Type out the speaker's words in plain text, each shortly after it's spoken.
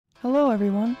Hello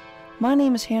everyone, my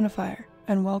name is Hannah Fire,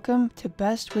 and welcome to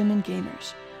Best Women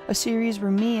Gamers, a series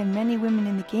where me and many women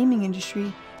in the gaming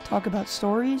industry talk about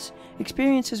stories,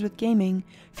 experiences with gaming,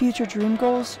 future dream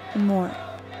goals, and more.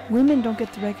 Women don't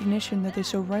get the recognition that they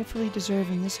so rightfully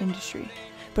deserve in this industry,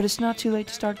 but it's not too late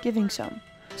to start giving some,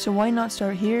 so why not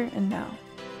start here and now?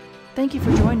 Thank you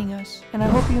for joining us, and I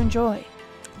hope you enjoy.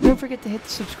 Don't forget to hit the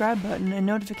subscribe button and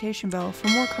notification bell for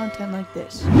more content like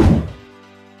this.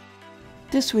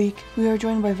 This week, we are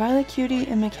joined by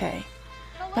VioletCutie and McKay.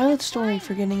 Violet's story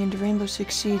for getting into Rainbow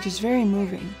Six Siege is very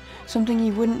moving, something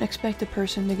you wouldn't expect a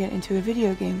person to get into a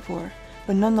video game for,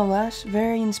 but nonetheless,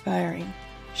 very inspiring.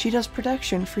 She does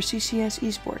production for CCS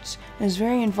Esports and is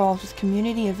very involved with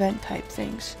community event type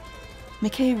things.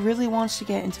 McKay really wants to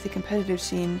get into the competitive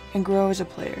scene and grow as a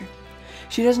player.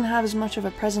 She doesn't have as much of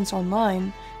a presence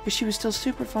online, but she was still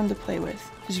super fun to play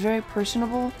with, is very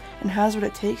personable, and has what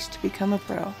it takes to become a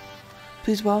pro.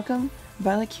 Please welcome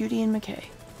VioletCutie and McKay.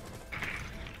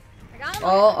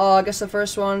 Well, I guess the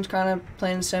first one's kind of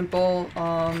plain and simple.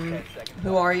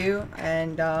 Who are you,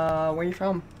 and where are you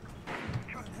from?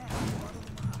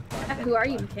 Who are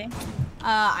you, McKay?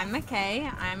 I'm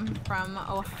McKay. I'm from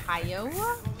Ohio.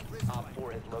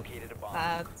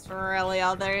 That's really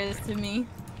all there is to me.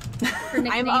 I'm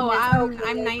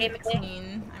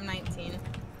 19. I'm 19.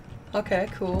 Okay,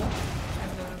 cool.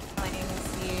 I've been playing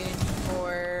Siege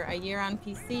for a year on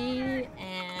PC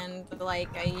and like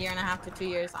a year and a half to 2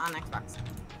 years on Xbox.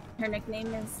 Her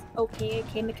nickname is OK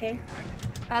McKay.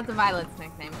 That's Violet's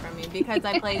nickname for me because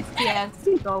I played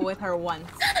CSGO with her once.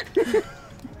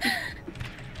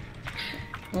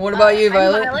 What about you,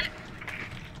 Violet?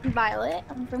 I'm Violet.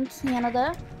 I'm from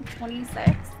Canada. I'm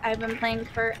 26. I've been playing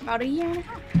for about a year and a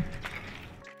half.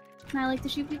 And I like to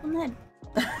shoot people in the head.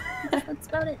 That's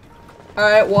about it.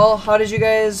 Alright, well, how did you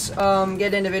guys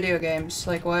get into video games?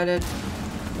 Like, what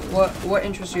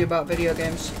interests you about video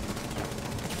games?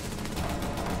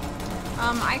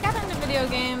 I got into video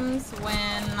games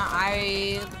when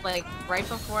right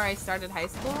before I started high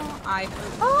school. I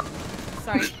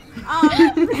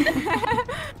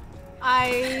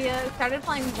started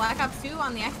playing Black Ops 2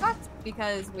 on the Xbox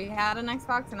because we had an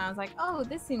Xbox and I was like, oh,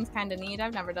 this seems kind of neat.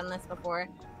 I've never done this before.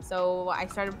 So I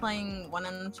started playing One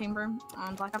in the Chamber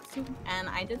on Black Ops 2 and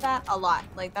I did that a lot.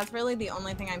 Like, that's really the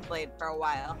only thing I played for a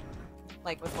while,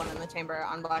 like with One in the Chamber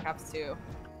on Black Ops 2.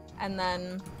 And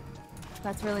then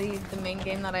that's really the main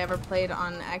game that I ever played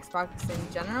on Xbox in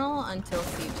general until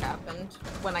Siege happened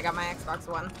when I got my Xbox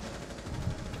One.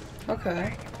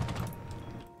 Okay.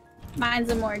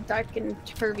 Mine's a more dark and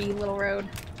curvy little road.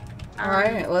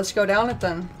 Alright, let's go down it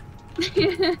then.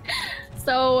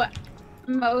 So,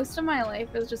 most of my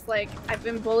life is just like, I've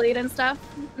been bullied and stuff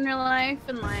in real life,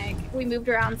 and like, we moved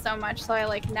around so much, so I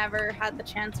like never had the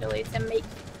chance really to make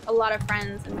a lot of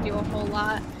friends and do a whole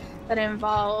lot that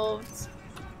involved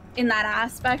in that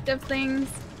aspect of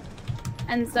things.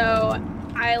 And so,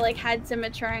 I like had to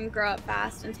mature and grow up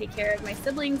fast and take care of my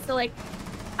siblings, so like,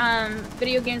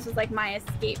 video games was like my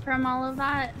escape from all of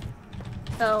that.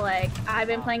 So like I've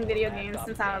been playing video games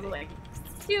since I was like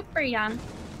super young.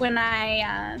 When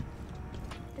I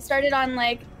started on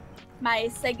like my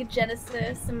Sega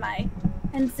Genesis and my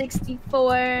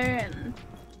N64, and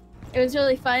it was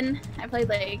really fun. I played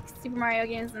like Super Mario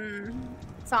games and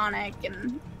Sonic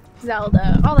and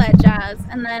Zelda, all that jazz.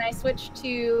 And then I switched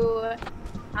to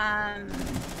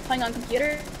playing on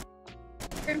computer,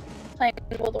 playing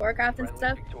World of Warcraft and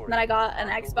stuff. And then I got an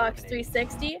Xbox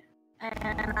 360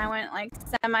 and I went like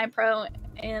semi-pro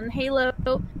in Halo,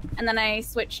 and then I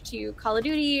switched to Call of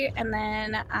Duty, and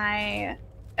then I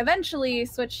eventually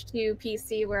switched to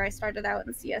PC where I started out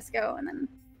in CSGO, and then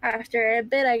after a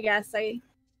bit I guess I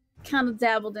kind of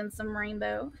dabbled in some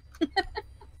Rainbow.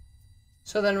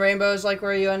 So then Rainbow is like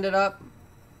where you ended up?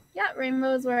 Yeah,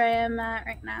 Rainbow is where I am at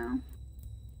right now.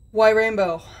 Why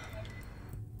Rainbow?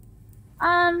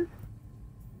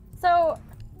 So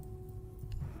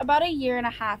about a year and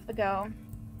a half ago,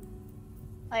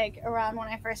 like around when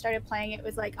I first started playing, it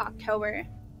was like October.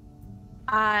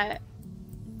 I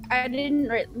didn't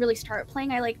really start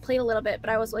playing. I like played a little bit,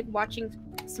 but I was like watching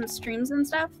some streams and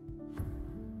stuff.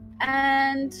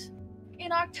 And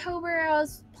in October, I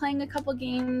was playing a couple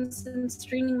games and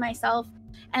streaming myself,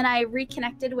 and I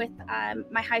reconnected with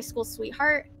my high school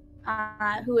sweetheart,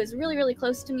 who was really, really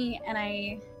close to me. And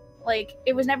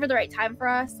it was never the right time for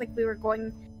us. Like we were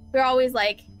always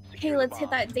like, hey, let's hit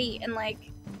that date, and like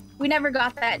we never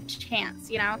got that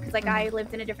chance, you know, because like I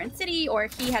lived in a different city, or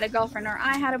he had a girlfriend, or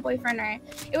I had a boyfriend, or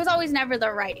it was always never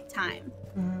the right time.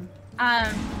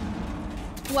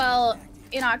 Well,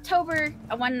 in October,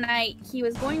 one night he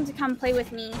was going to come play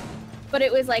with me but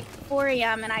it was like 4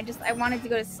 a.m. and I wanted to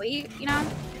go to sleep, you know?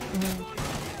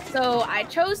 So I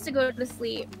chose to go to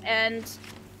sleep, and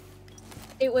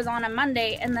it was on a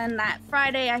Monday, and then that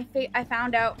Friday I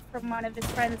found out from one of his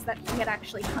friends that he had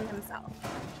actually hung himself.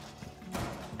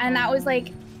 And that was like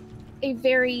a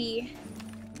very,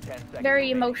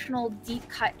 very emotional, deep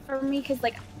cut for me, because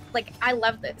like I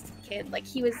love this kid. Like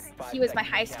he was my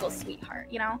high school sweetheart,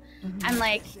 you know? And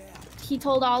like he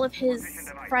told all of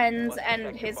his friends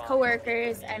and his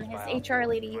coworkers and his HR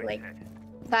lady like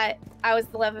that I was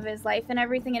the love of his life and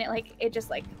everything, and it just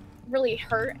like really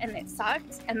hurt and it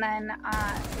sucked. And then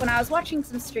when I was watching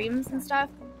some streams and stuff,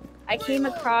 I came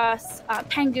across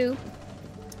Pengu,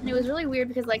 and it was really weird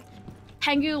because like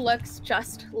Pengu looks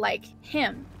just like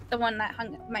him, the one that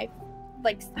hung my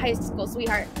like high school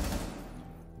sweetheart.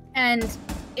 And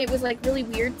it was like really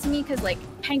weird to me because like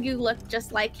Pengu looked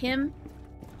just like him,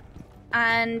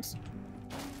 and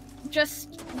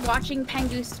just watching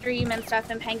Pengu stream and stuff,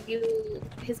 and Pengu,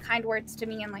 his kind words to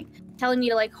me and like telling me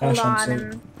to like hold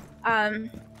on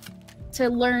and to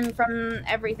learn from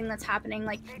everything that's happening,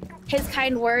 like his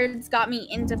kind words got me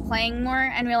into playing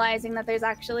more and realizing that there's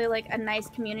actually like a nice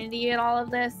community in all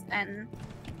of this, and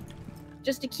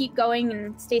just to keep going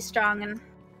and stay strong and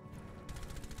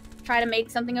try to make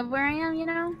something of where I am, you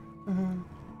know?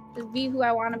 Just be who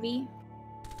I want to be.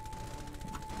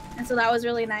 And so that was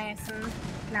really nice, and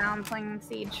now I'm playing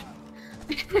Siege.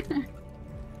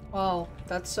 Wow,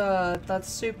 that's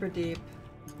super deep.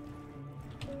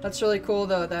 That's really cool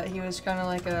though, that he was kind of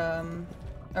like a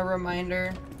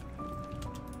reminder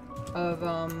of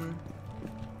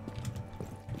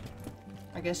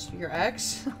I guess your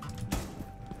ex.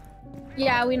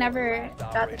 Yeah, we never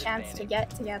got the chance to get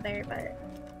together, but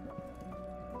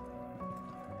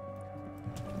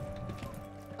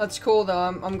that's cool though.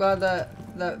 I'm glad that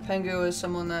Pengu is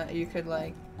someone that you could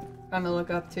like kind of look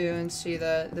up to and see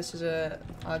that this is a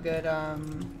good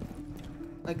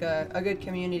like a good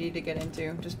community to get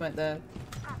into, despite the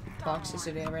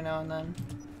toxicity every now and then.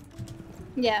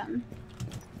 yeah.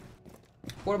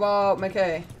 What about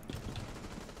McKay?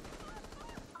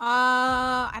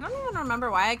 I don't even remember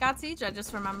why I got Siege. I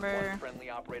just remember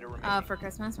for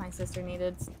Christmas my sister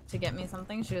needed to get me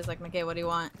something. She was like, McKay, what do you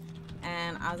want?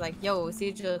 And I was like, yo,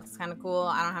 Siege looks kind of cool.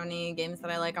 I don't have any games that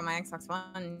I like on my Xbox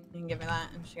One. You can give me that.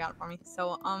 And she got it for me.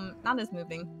 So, not as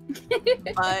moving.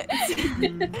 But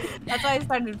that's why I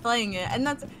started playing it. And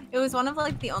it was one of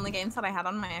like the only games that I had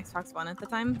on my Xbox One at the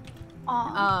time.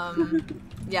 Aww.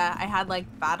 Yeah, I had like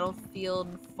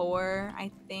Battlefield 4, I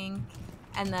think.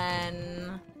 And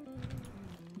then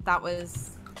that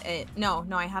was it. No,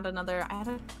 I had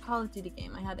a Call of Duty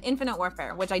game. I had Infinite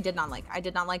Warfare, which I did not like. I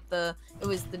did not like it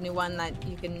was the new one that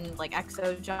you can like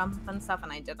exo jump and stuff,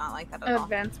 and I did not like that at all.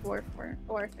 Advanced Warfare.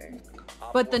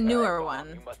 But the newer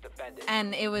one.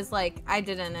 And it was like, I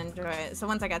didn't enjoy it. So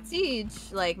once I got Siege,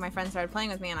 like my friends started playing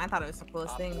with me and I thought it was the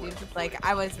coolest thing, dude. Like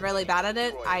I was really bad at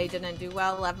it. I didn't do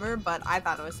well ever, but I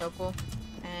thought it was so cool.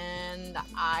 And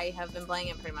I have been playing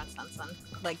it pretty much since then.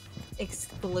 Like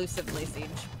exclusively Siege.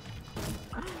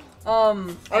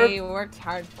 I worked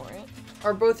hard for it.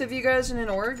 Are both of you guys in an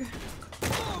org?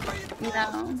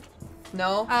 No.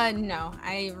 No? No.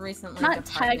 I recently Not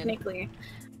departed. technically.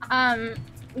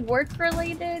 Work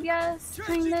related, yes,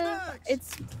 kind of.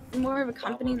 It's more of a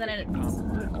company than it's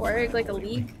an org, like a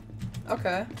league.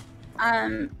 Okay.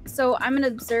 So I'm an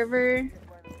observer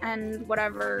and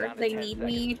whatever they need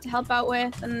me to help out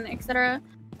with and etc.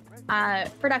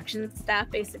 Production staff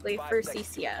basically for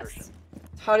CCS.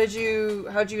 How'd you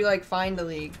like find the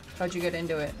league? How'd you get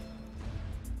into it?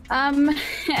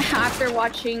 After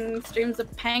watching streams of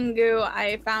Pengu,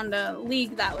 I found a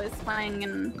league that was playing,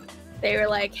 and they were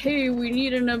like, hey, we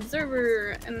need an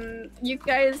observer, and you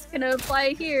guys can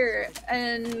apply here,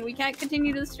 and we can't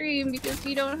continue to stream because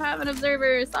we don't have an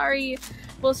observer. Sorry,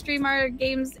 we'll stream our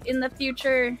games in the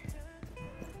future.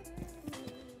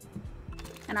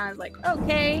 And I was like,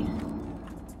 okay.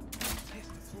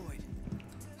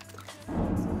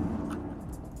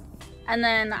 And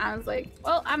then I was like,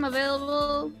 well, I'm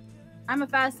available. I'm a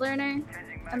fast learner.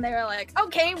 And they were like,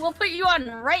 okay, we'll put you on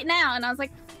right now. And I was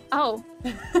like, oh.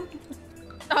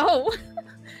 Oh.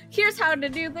 Here's how to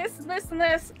do this, this, and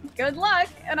this. Good luck.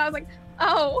 And I was like,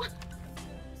 oh.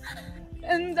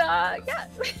 And, yeah.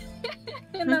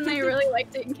 And then they really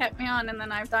liked it and kept me on. And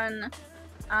then I've done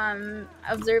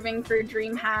observing for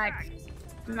DreamHack,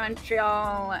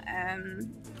 Montreal,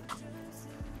 and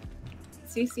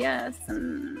CCS,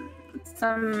 and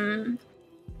some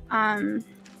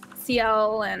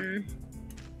CL, and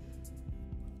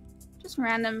just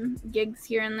random gigs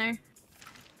here and there.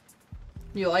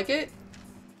 You like it?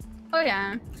 Oh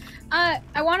yeah. I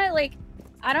want to like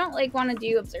I don't like want to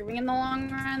do observing in the long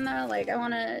run though. Like I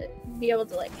want to be able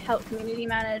to like help community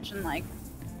manage and like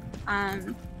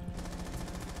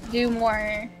do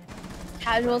more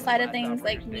casual side of things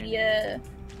like media,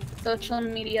 social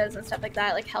medias and stuff like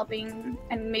that, like helping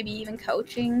and maybe even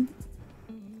coaching.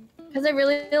 Because I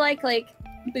really like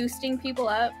boosting people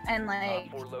up and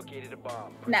like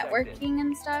networking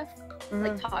and stuff,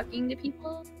 like talking to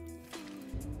people.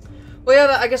 Well,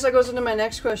 yeah, I guess that goes into my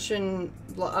next question.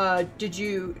 Do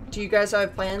you guys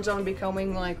have plans on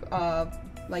becoming like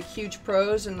huge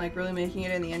pros and like really making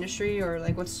it in the industry, or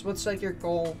like what's like your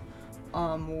goal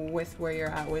with where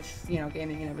you're at with, you know,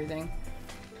 gaming and everything?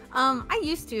 I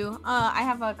used to. I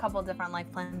have a couple different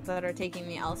life plans that are taking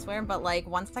me elsewhere, but like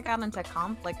once I got into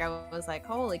comp, like I was like,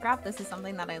 holy crap, this is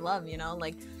something that I love, you know,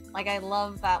 like I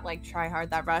love that like try hard,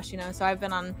 that rush, you know. So I've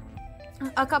been on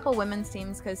a couple women's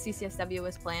teams because CCSW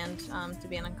was planned to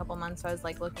be in a couple months, so I was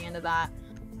like looking into that.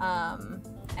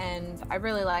 And I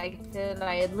really liked it.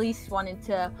 I at least wanted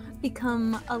to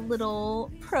become a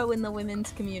little pro in the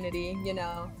women's community, you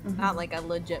know, not like a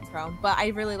legit pro, but I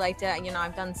really liked it. You know,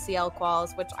 I've done CL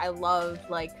quals, which I love.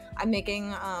 Like I'm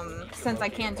making, since I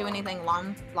can't do anything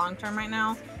long term right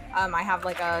now, I have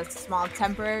like a small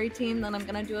temporary team that I'm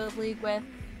gonna do a league with,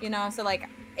 you know, so like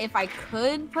if I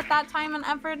could put that time and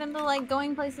effort into like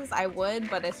going places, I would,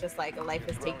 but it's just like life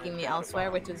is taking me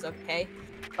elsewhere, which is okay.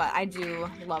 But I do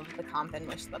love the comp and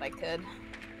wish that I could.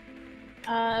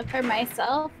 For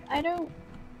myself, I don't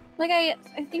like. I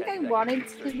think I wanted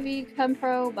to become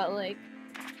pro, but like,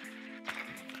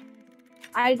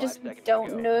 I just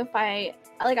don't know if I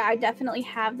like. I definitely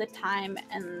have the time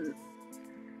and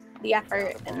the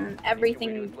effort and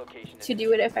everything to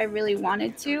do it if I really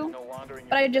wanted to.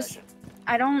 But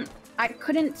I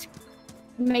couldn't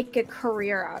make a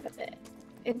career out of it.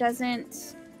 It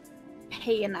doesn't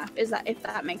pay enough, if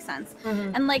that makes sense.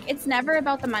 And like it's never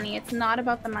about the money, it's not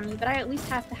about the money, but I at least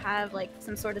have to have like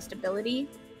some sort of stability,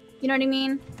 you know what I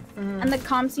mean? And the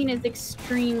comp scene is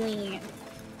extremely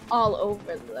all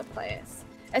over the place,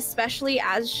 especially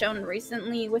as shown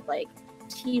recently with like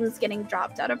teams getting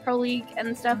dropped out of Pro League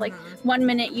and stuff. Like 1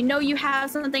 minute you know you have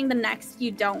something, the next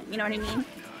you don't, you know what I mean?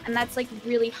 And that's like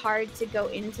really hard to go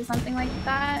into something like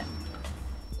that.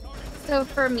 So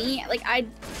for me, like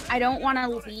I don't want to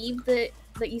leave the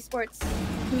esports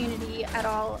community at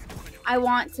all. I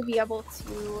want to be able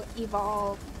to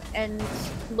evolve and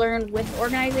learn with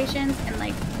organizations and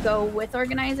like go with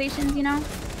organizations, you know?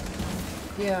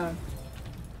 Yeah.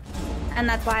 And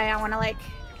that's why I want to like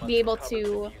be able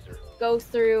to go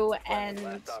through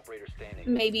and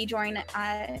maybe join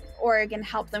org and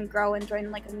help them grow and join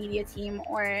like a media team,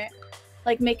 or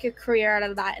like make a career out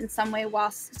of that in some way,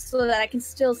 so that I can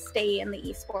still stay in the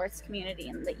esports community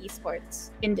and the esports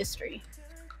industry.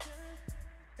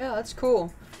 Yeah, that's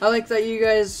cool. I like that you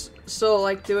guys still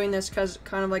like doing this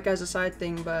kind of like as a side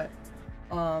thing, but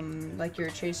like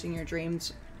you're chasing your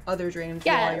dreams, other dreams,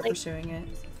 while you're pursuing it.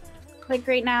 Like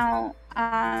right now,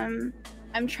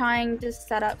 I'm trying to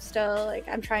set up still, like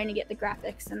I'm trying to get the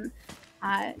graphics and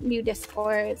new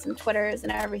Discords and Twitters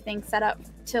and everything set up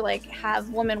to like have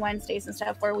Women Wednesdays and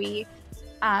stuff where we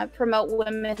promote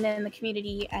women in the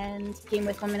community and game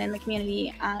with women in the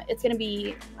community. It's going to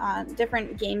be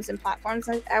different games and platforms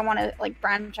I want to like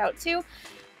branch out to,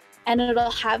 and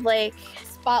it'll have like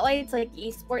spotlights, like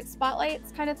esports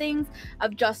spotlights kind of things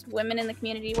of just women in the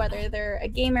community, whether they're a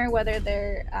gamer, whether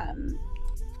they're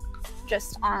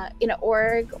just in an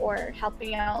org or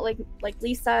helping out, like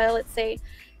Lisa, let's say,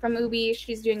 from Ubi.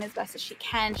 She's doing as best as she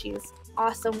can. She's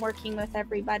awesome working with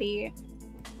everybody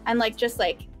and like just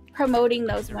like promoting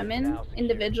those women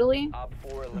individually.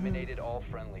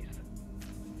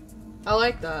 I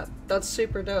like that. That's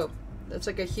super dope. That's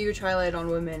like a huge highlight on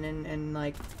women and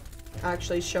like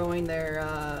actually showing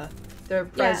their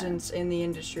presence in the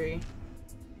industry.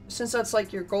 Since that's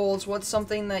like your goals, what's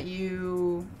something that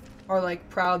you are like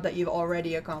proud that you've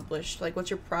already accomplished? Like what's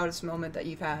your proudest moment that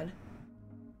you've had?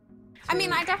 I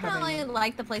mean, I definitely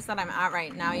like the place that I'm at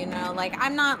right now, you know, like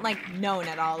I'm not like known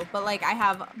at all, but like I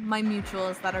have my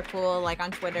mutuals that are cool, like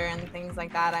on Twitter and things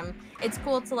like that. It's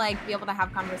cool to like be able to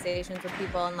have conversations with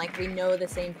people and like we know the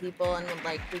same people and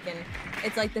like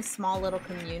it's like this small little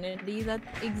community that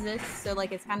exists. So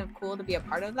like it's kind of cool to be a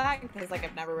part of that because like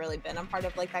I've never really been a part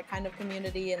of like that kind of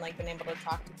community and like been able to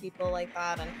talk to people like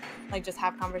that and like just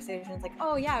have conversations like,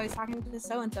 oh yeah, I was talking to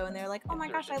so-and-so and they're like, oh my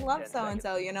gosh, I love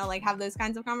so-and-so, you know, like have those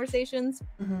kinds of conversations.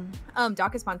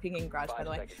 Doc is spawn peeking garage, by the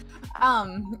way.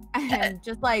 And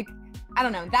just like, I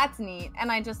don't know, that's neat.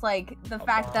 And I just like the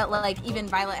fact that like even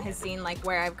Violet has seen like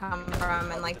where I've come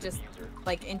from and like just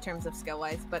like in terms of skill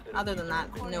wise, but other than that,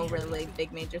 no really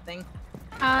big major thing.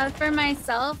 For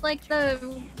myself, like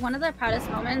one of the proudest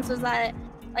moments was that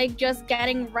like just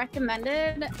getting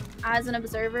recommended as an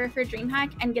observer for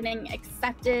DreamHack and getting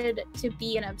accepted to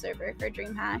be an observer for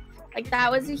DreamHack. Like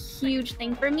that was a huge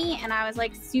thing for me, and I was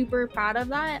like super proud of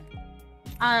that.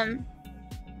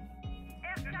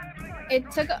 It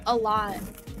took a lot,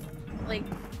 like,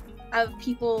 of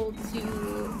people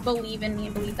to believe in me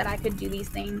and believe that I could do these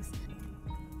things,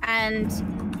 and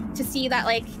to see that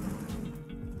like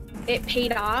it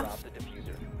paid off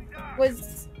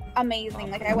was amazing.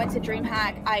 Like I went to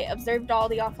DreamHack, I observed all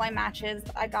the offline matches,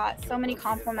 I got so many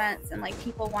compliments and like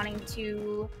people wanting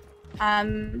to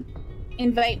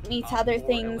invite me to other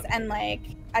things, and like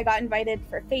I got invited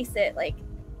for Face It, like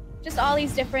just all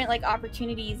these different like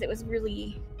opportunities. It was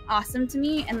really awesome to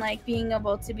me, and like being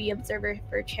able to be observer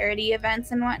for charity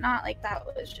events and whatnot, like that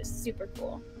was just super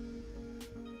cool.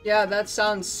 Yeah, that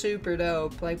sounds super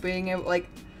dope. Like being able, like,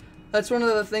 that's one of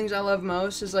the things I love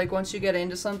most is like once you get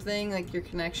into something, like your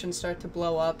connections start to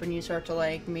blow up and you start to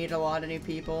like meet a lot of new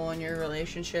people, and your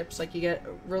relationships, like you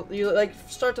like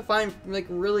start to find like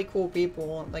really cool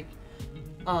people, like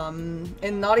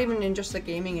and not even in just the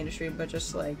gaming industry, but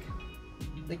just like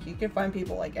you can find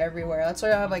people like everywhere. That's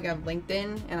why I have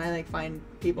LinkedIn, and I like find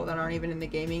people that aren't even in the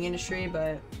gaming industry,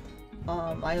 but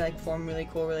I like form really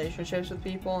cool relationships with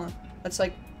people. That's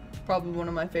like probably one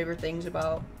of my favorite things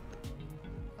about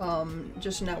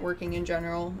just networking in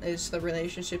general, is the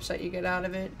relationships that you get out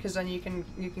of it, because then you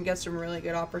can get some really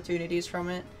good opportunities from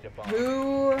it.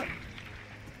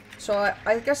 So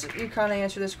I guess you kind of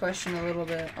answered this question a little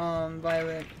bit,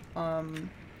 Violet,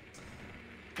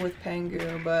 with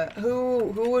Pengu, but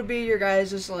who would be your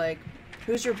guys' like,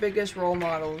 who's your biggest role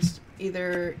models,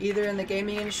 either in the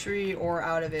gaming industry or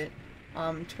out of it,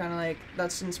 to kind of like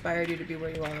that's inspired you to be where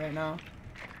you are right now?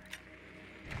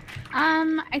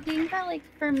 I think that like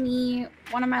for me,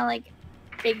 one of my like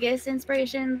biggest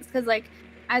inspirations, because like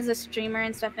as a streamer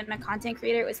and stuff and a content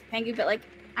creator, it was Pengu, but like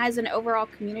as an overall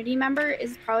community member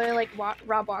is probably like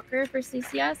Rob Walker for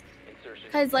CCS,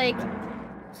 because like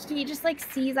he just like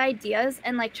sees ideas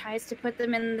and like tries to put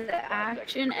them into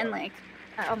action, and like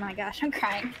oh my gosh, I'm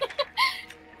crying.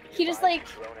 He just like,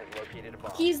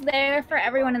 he's there for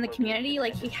everyone in the community,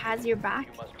 like he has your back.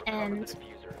 And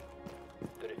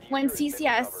when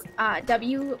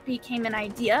CCSW became an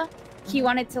idea, he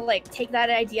wanted to like take that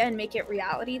idea and make it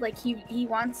reality. Like he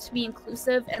wants to be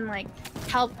inclusive and like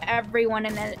help everyone,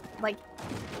 and it like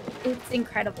it's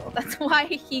incredible. That's why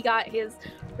he got his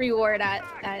reward at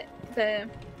the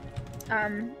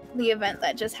event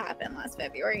that just happened last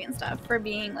February and stuff, for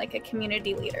being like a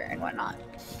community leader and whatnot.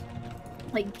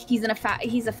 Like he's a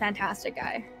fantastic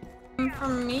guy. For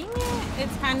me,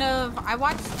 it's kind of, I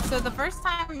watched, so the first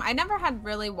time I never had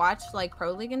really watched like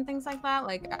Pro League and things like that.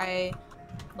 Like I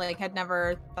like had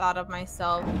never thought of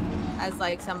myself as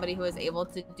like somebody who was able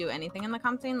to do anything in the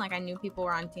comp scene. Like I knew people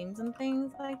were on teams and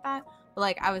things like that, but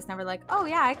like I was never like, oh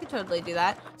yeah, I could totally do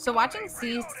that. So watching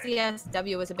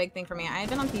CCSW was a big thing for me. I had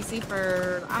been on PC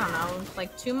for, I don't know,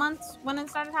 like 2 months when it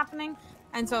started happening,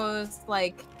 and so it was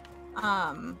like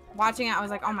watching it, I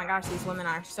was like, oh my gosh, these women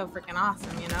are so freaking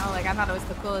awesome, you know? Like I thought it was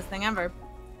the coolest thing ever.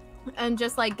 And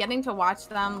just like getting to watch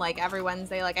them like every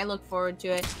Wednesday, like I look forward to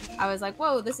it. I was like,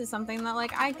 whoa, this is something that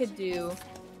like I could do.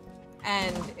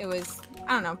 And it was,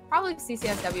 I don't know, probably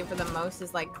CCSW for the most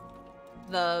is like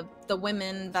the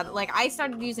women that like, I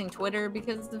started using Twitter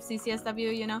because of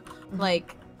CCSW, you know?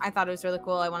 Like I thought it was really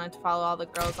cool. I wanted to follow all the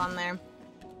girls on there.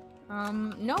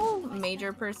 No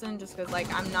major person, just because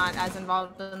like I'm not as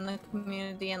involved in the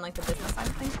community and like the business side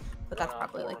of things, but that's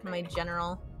probably like my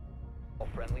general.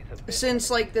 Since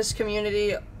like this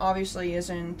community obviously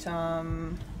isn't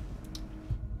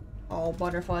all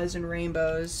butterflies and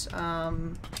rainbows,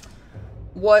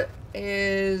 what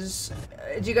is,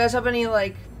 do you guys have any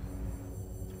like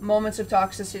moments of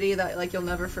toxicity that like you'll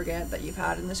never forget that you've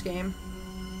had in this game?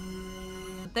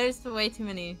 There's way too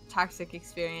many toxic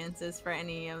experiences for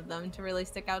any of them to really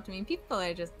stick out to me. People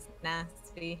are just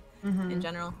nasty in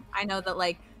general. I know that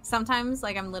like sometimes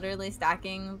like I'm literally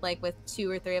stacking like with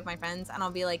 2 or 3 of my friends, and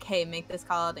I'll be like, hey, make this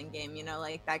call out in game, you know,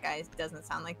 like that guy doesn't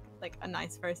sound like a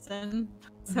nice person.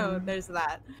 So there's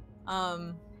that.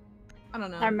 I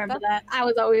don't know. I remember that. I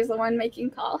was always the one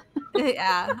making call.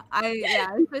 yeah,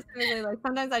 specifically like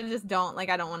sometimes I just don't like,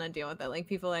 I don't want to deal with it. Like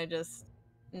people are just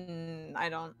I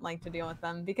don't like to deal with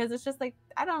them because it's just like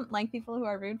I don't like people who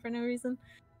are rude for no reason,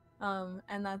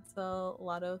 and that's a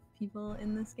lot of people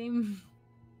in this game.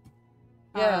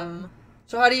 Yeah.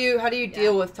 So how do you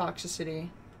deal with toxicity?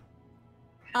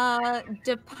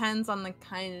 Depends on the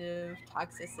kind of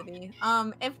toxicity.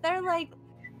 If they're like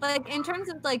Like, in terms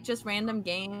of, like, just random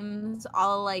games,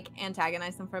 I'll, like,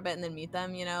 antagonize them for a bit and then mute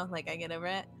them, you know? Like, I get over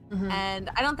it.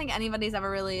 And I don't think anybody's ever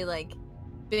really, like,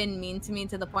 been mean to me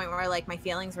to the point where, like, my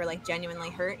feelings were, like, genuinely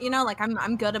hurt, you know? Like,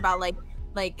 I'm good about, like,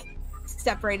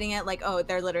 separating it, like, oh,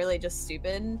 they're literally just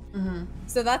stupid.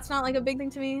 So that's not, like, a big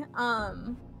thing to me.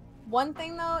 One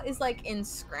thing, though, is, like, in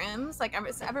scrims, like,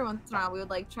 every once in a while, we would,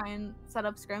 like, try and set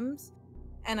up scrims.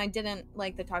 And I didn't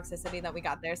like the toxicity that we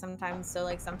got there sometimes. So,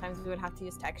 like, sometimes we would have to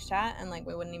use text chat and, like,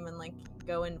 we wouldn't even, like,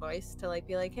 go in voice to, like,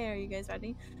 be like, hey, are you guys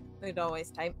ready? We'd always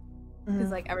type.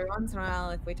 Because, like, every once in a while,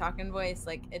 if we talk in voice,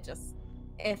 like, it just,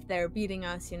 if they're beating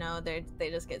us, you know, they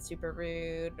just get super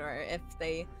rude. Or if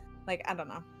they, like, I don't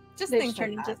know. Just They things just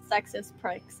turn like into that. sexist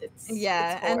pricks. It's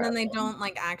And then they horrible. don't,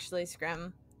 like, actually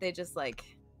scrim. They just, like,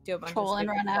 do a bunch troll of and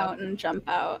stupid run stuff. out and jump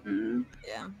out. And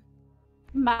Yeah.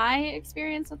 my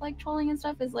experience with, like, trolling and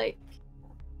stuff is, like,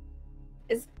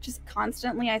 is just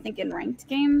constantly, I think, in ranked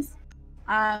games.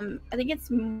 I think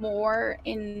it's more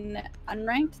in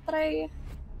unranked that I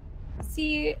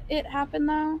see it happen,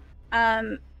 though.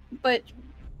 But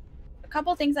a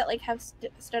couple things that, like, have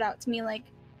stood out to me, like,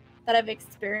 that I've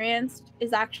experienced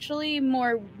is actually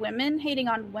more women hating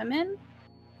on women,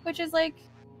 which is, like,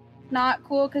 not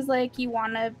cool, because, like, you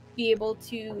want to be able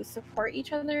to support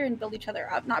each other and build each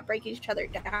other up, not break each other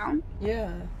down.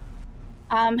 Yeah.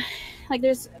 Like,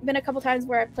 there's been a couple times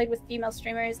where I've played with female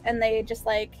streamers and they just,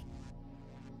 like,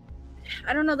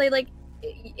 I don't know, they, like,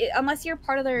 unless you're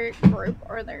part of their group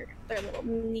or their little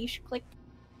niche clique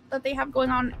that they have going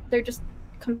on, they're just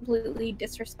completely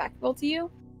disrespectful to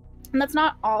you. And that's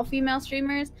not all female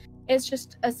streamers. It's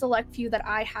just a select few that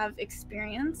I have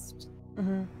experienced.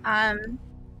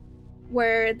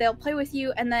 Where they'll play with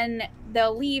you and then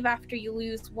they'll leave after you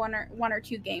lose one or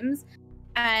two games,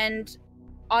 and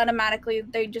automatically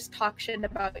they just talk shit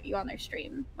about you on their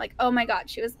stream. Like, oh my god,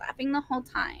 she was laughing the whole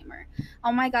time, or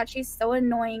oh my god, she's so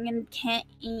annoying and can't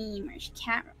aim, or she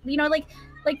can't, you know, like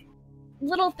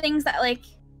little things that, like,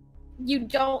 you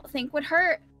don't think would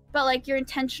hurt, but, like, you're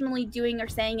intentionally doing or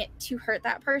saying it to hurt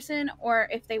that person, or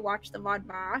if they watch the VOD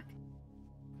back.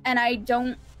 And I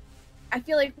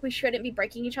feel like we shouldn't be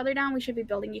breaking each other down. We should be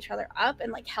building each other up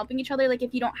and, like, helping each other. Like,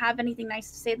 if you don't have anything nice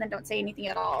to say, then don't say anything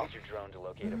at all.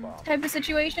 Type of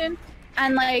situation.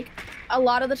 And, like, a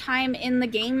lot of the time in the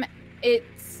game,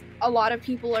 it's a lot of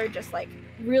people are just, like,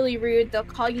 really rude. They'll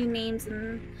call you names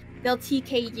and they'll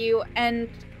TK you. And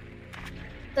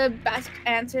the best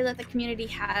answer that the community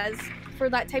has for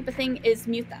that type of thing is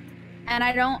mute them. And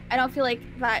I don't feel like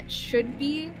that should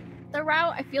be the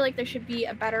route. I feel like there should be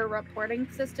a better reporting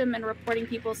system and reporting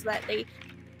people so that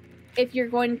if you're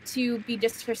going to be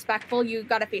disrespectful, you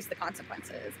got to face the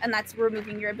consequences, and that's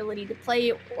removing your ability to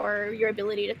play or your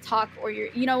ability to talk or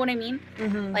you know what I mean?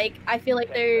 Like, I feel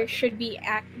like there should be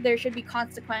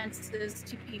consequences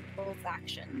to people's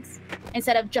actions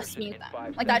instead of just mute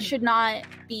them. Like, that should not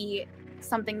be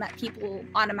something that people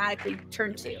automatically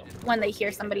turn to when they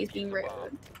hear somebody's being rude.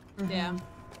 Yeah.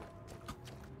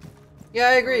 Yeah,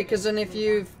 I agree. Because then if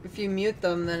you mute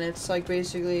them, then it's like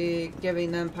basically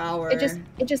giving them power. It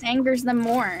just angers them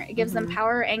more. It gives them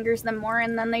power, angers them more,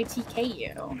 and then they TK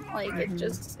you. Like,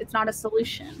 it's not a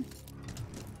solution.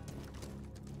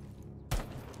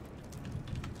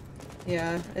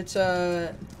 Yeah, it's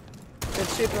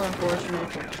super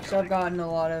unfortunate. So I've gotten a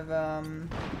lot of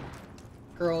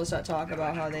girls that talk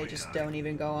about how they just don't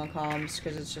even go on comms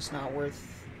because it's just not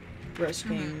worth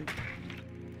risking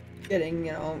getting,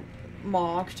 you know,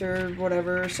 mocked or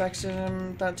whatever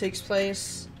sexism that takes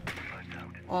place.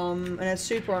 And it's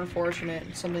super unfortunate.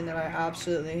 It's something that I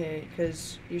absolutely hate,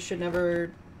 because you should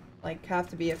never, like, have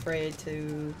to be afraid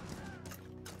to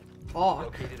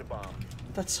talk.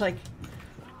 That's like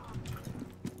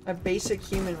a basic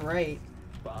human right.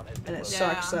 And it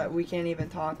sucks that we can't even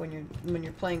talk when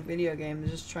you're playing video games,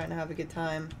 just trying to have a good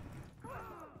time.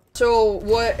 So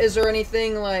what is there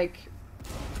anything, like,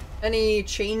 any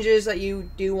changes that you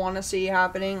do want to see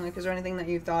happening? Like, is there anything that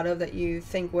you've thought of that you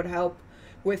think would help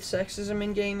with sexism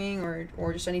in gaming,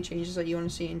 or just any changes that you want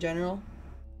to see in general?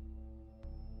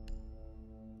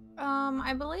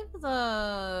 I believe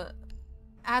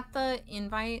at the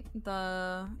invite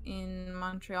in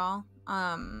Montreal,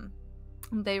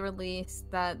 they released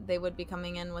that they would be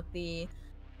coming in with the,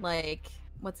 like,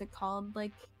 what's it called,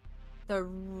 like, the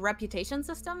reputation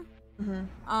system.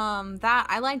 That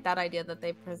I like that idea that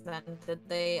they presented.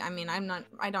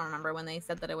 I don't remember when they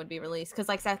said that it would be released, because,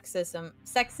 like,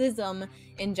 sexism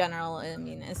in general, I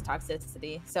mean, is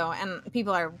toxicity. So, and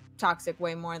people are toxic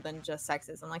way more than just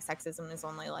sexism. Like, sexism is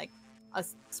only, like, a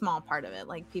small part of it.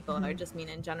 Like, people are just mean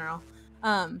in general.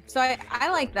 So I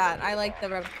like that. I like the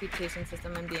reputation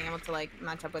system and being able to like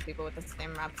match up with people with the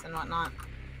same reps and whatnot.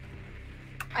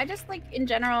 I just like in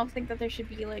general think that there should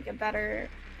be like a better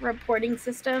reporting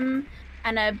system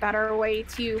and a better way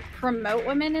to promote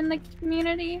women in the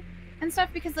community and stuff,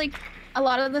 because like a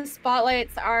lot of the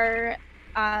spotlights are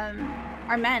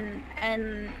men,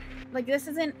 and like this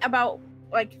isn't about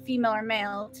like female or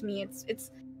male. To me,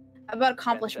 it's about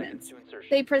accomplishments.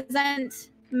 They present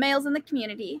males in the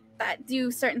community that do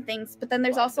certain things, but then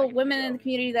there's also women in the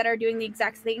community that are doing the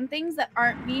exact same things that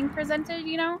aren't being presented,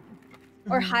 you know,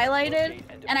 or highlighted.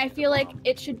 And I feel like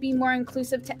it should be more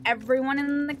inclusive to everyone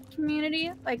in the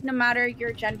community, like no matter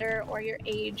your gender or your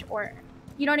age, or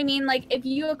you know what I mean? Like if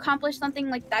you accomplish something,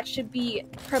 like that should be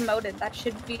promoted, that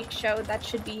should be showed, that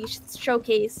should be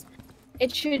showcased.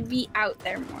 It should be out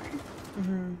there more.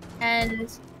 And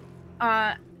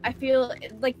I feel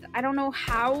like I don't know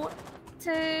how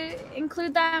to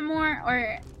include that more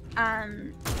or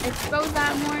expose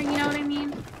that more, you know what I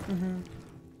mean?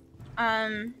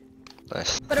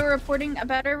 Nice. But a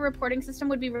better reporting system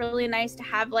would be really nice to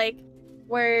have, like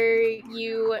where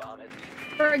you,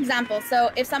 for example,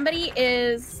 so if somebody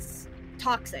is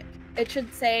toxic, it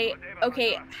should say,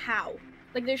 okay, how?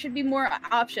 Like there should be more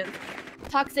options.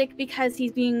 Toxic because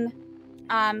he's being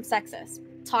sexist.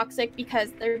 Toxic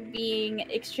because they're being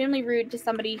extremely rude to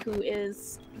somebody who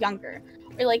is younger,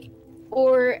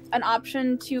 or an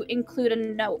option to include a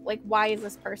note, like why is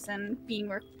this person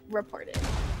being reported?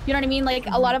 You know what I mean? Like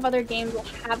a lot of other games will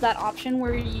have that option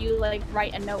where you like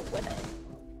write a note with it,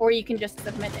 or you can just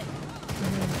submit it.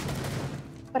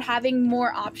 But having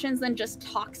more options than just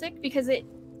toxic, because it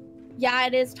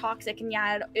is toxic, and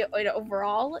it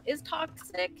overall is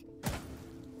toxic.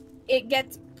 It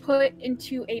gets put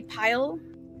into a pile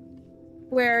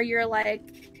where you're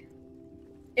like,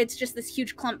 it's just this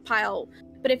huge clump pile.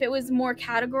 But if it was more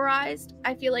categorized,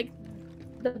 I feel like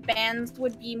the bans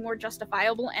would be more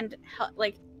justifiable and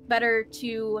like better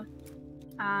to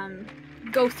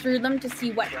go through them to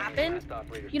see what happened.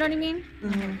 You know what I mean?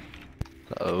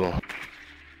 Oh.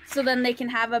 So then they can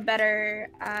have a better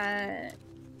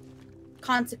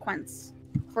consequence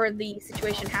for the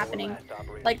situation happening.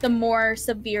 Like the more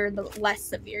severe, the less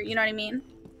severe. You know what I mean?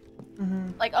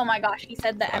 Like, oh my gosh, he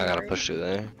said the I gotta N-word. push through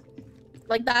there.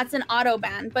 Like that's an auto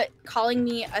ban, but calling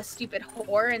me a stupid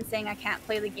whore and saying I can't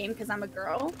play the game because I'm a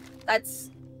girl, that's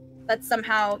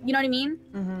somehow, you know what I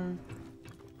mean?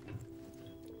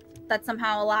 That's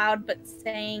somehow allowed, but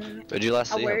saying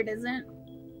a word isn't.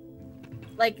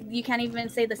 Like you can't even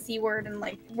say the C word and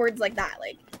like words like that.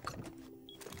 Like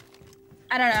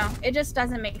I don't know, it just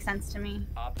doesn't make sense to me.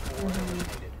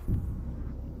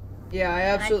 Yeah, I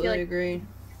absolutely agree.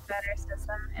 Better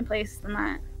system in place than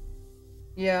that.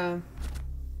 Yeah,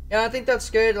 I think that's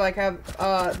good. Like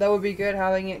that would be good,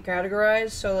 having it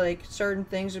categorized so like certain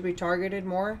things would be targeted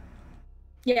more.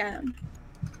 Yeah.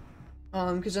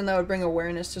 Because then that would bring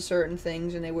awareness to certain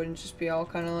things, and they wouldn't just be all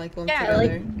kind of like lumped together.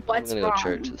 Like what's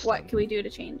wrong? What can we do to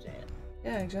change it?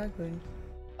 Yeah, exactly.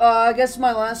 I guess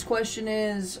my last question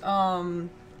is,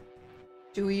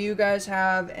 do you guys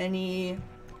have any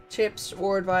tips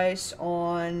or advice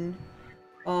on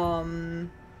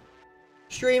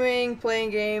streaming, playing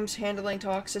games, handling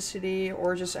toxicity,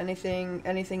 or just anything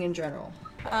in general?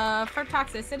 For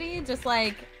toxicity, just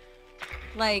like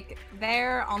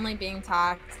they're only being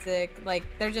toxic, like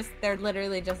they're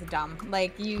literally just dumb.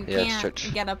 Like you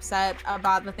can't get upset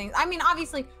about the things. I mean,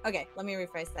 obviously, okay, let me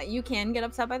rephrase that. You can get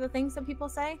upset by the things that people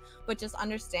say, but just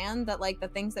understand that like the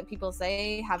things that people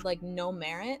say have like no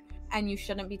merit, and you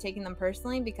shouldn't be taking them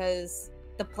personally, because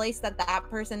the place that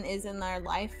person is in their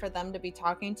life, for them to be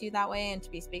talking to you that way and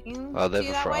to be speaking to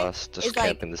you that way is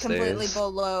like completely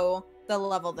below the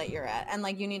level that you're at. And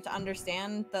like you need to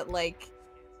understand that like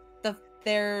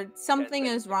something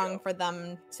is wrong for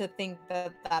them to think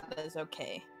that that is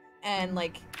okay, and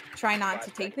like try not to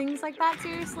take things like that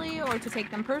seriously or to take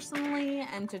them personally,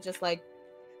 and to just like,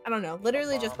 I don't know,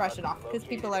 literally just brush it off, because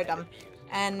people are dumb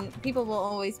and people will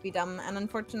always be dumb, and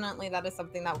unfortunately that is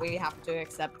something that we have to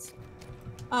accept.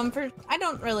 I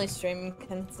don't really stream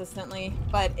consistently,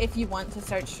 but if you want to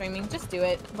start streaming, just do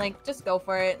it. Like just go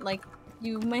for it. Like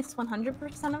you miss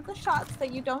 100% of the shots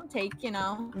that you don't take, you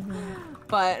know.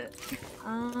 But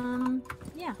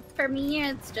yeah, for me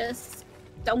it's just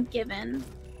don't give in,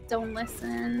 don't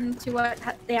listen to what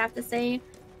they have to say.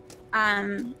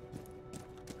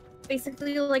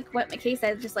 Basically like what McKay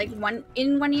said, just like one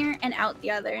in one ear and out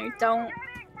the other. Don't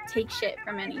take shit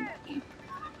from anybody.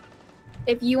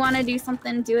 If you want to do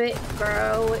something, do it.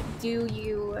 Grow, do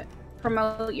you,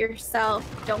 promote yourself.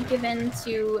 Don't give in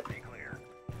to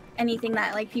anything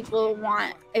that like people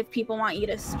want. If people want you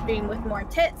to stream with more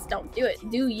tits, don't do it.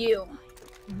 Do you.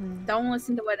 Don't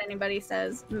listen to what anybody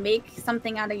says. Make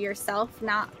something out of yourself,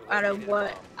 not out of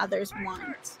what others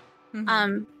want.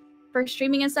 For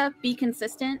streaming and stuff, be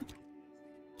consistent.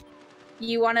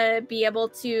 You want to be able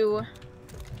to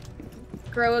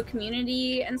grow a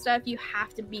community and stuff, you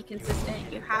have to be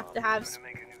consistent. You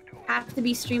have to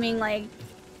be streaming like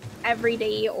every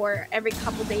day or every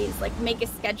couple days. Like make a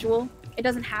schedule. It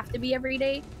doesn't have to be every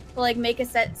day, but like make a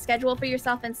set schedule for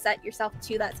yourself and set yourself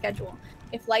to that schedule.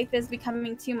 If life is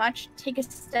becoming too much, take a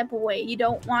step away. You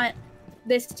don't want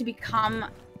this to become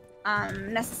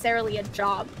necessarily a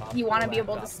job. You want to be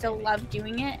able to still love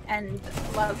doing it and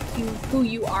love who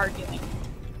you are doing it.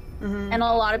 And a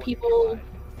lot of people,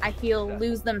 I feel,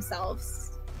 lose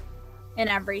themselves in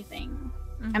everything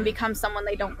and become someone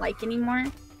they don't like anymore.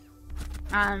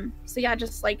 So yeah,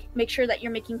 just like make sure that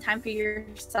you're making time for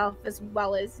yourself as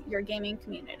well as your gaming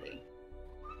community.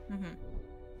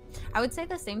 I would say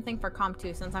the same thing for comp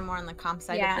too, since I'm more on the comp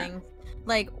side of things.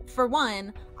 Like, for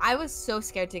one, I was so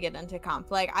scared to get into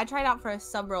comp. Like, I tried out for a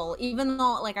sub role, even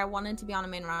though like I wanted to be on a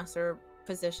main roster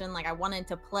position, like I wanted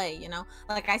to play, you know,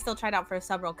 like I still tried out for a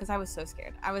sub role because I was so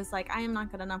scared. I was like, I am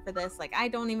not good enough for this. Like, I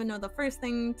don't even know the first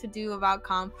thing to do about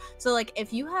comp. So like,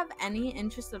 if you have any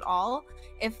interest at all,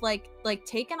 if like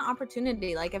take an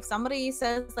opportunity. Like if somebody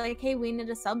says like, hey, we need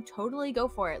a sub, totally go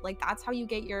for it. Like that's how you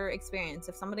get your experience.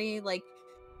 If somebody like,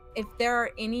 if there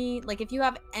are any, like if you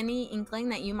have any inkling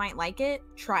that you might like it,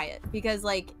 try it, because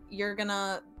like you're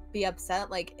gonna be upset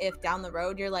like if down the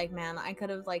road you're like, man, I could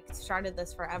have like started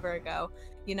this forever ago,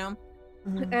 you know.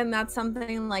 And that's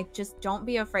something like, just don't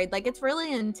be afraid. Like it's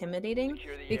really intimidating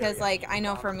because like I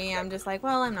know for me, I'm just like,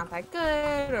 well, I'm not that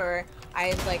good, or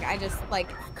I just like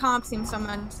comp seems so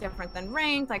much different than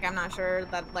ranked, like I'm not sure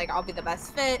that like I'll be the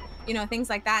best fit, you know, things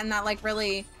like that. And that like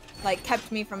really like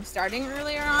kept me from starting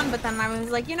earlier on. But then I was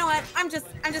like, you know what, I'm just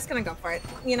gonna go for it,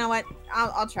 you know what,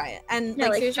 I'll try it. And yeah,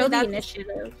 like seriously, show the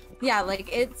initiative. Yeah, like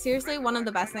it's seriously one of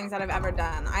the best things that I've ever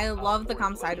done. I love the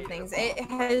comp side of things. It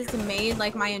has made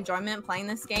like my enjoyment playing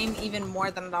this game even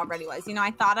more than it already was. You know, I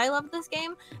thought I loved this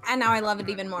game, and now I love it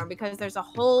even more because there's a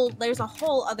whole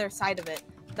other side of it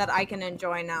that I can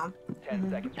enjoy now.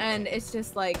 And it's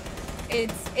just like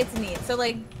it's neat. So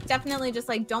like definitely just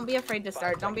like don't be afraid to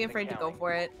start, don't be afraid to go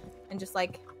for it, and just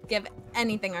like give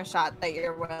anything a shot that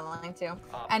you're willing to.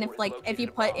 And if you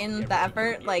put in the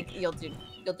effort, like you'll do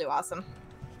awesome.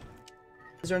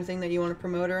 Is there anything that you want to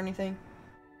promote or anything?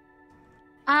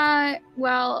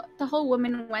 Well, the whole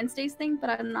Women Wednesdays thing,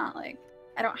 but I'm not like,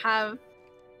 I don't have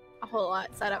a whole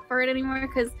lot set up for it anymore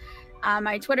because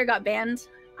my Twitter got banned.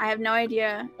 I have no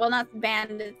idea. Well, not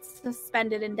banned, it's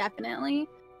suspended indefinitely.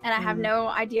 And I have no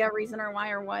idea reason or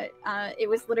why or what. It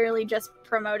was literally just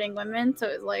promoting women, so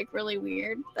it was like really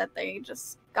weird that they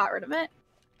just got rid of it.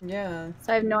 Yeah.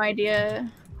 So I have no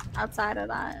idea outside of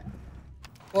that.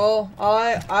 Well,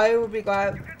 I would be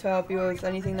glad to help you with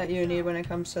anything that you need when it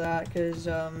comes to that, because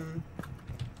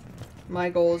my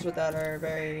goals with that are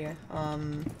very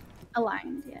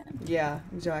Aligned, yeah. Yeah,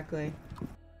 exactly.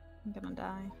 I'm gonna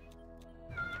die.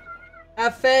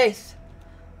 Have faith.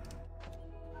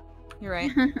 You're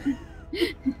right.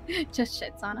 Just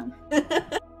shits on him.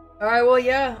 Alright, well,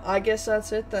 yeah, I guess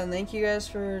that's it then. Thank you guys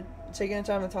for taking the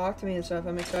time to talk to me and stuff.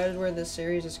 I'm excited where this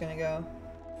series is gonna go.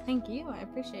 Thank you. I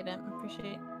appreciate it.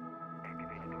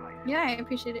 Yeah, I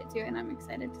appreciate it too, and I'm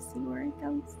excited to see where it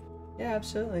goes. Yeah,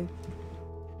 absolutely.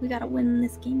 We gotta win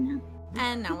this game now.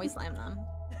 And now we slam them.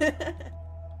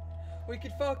 We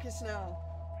can focus now.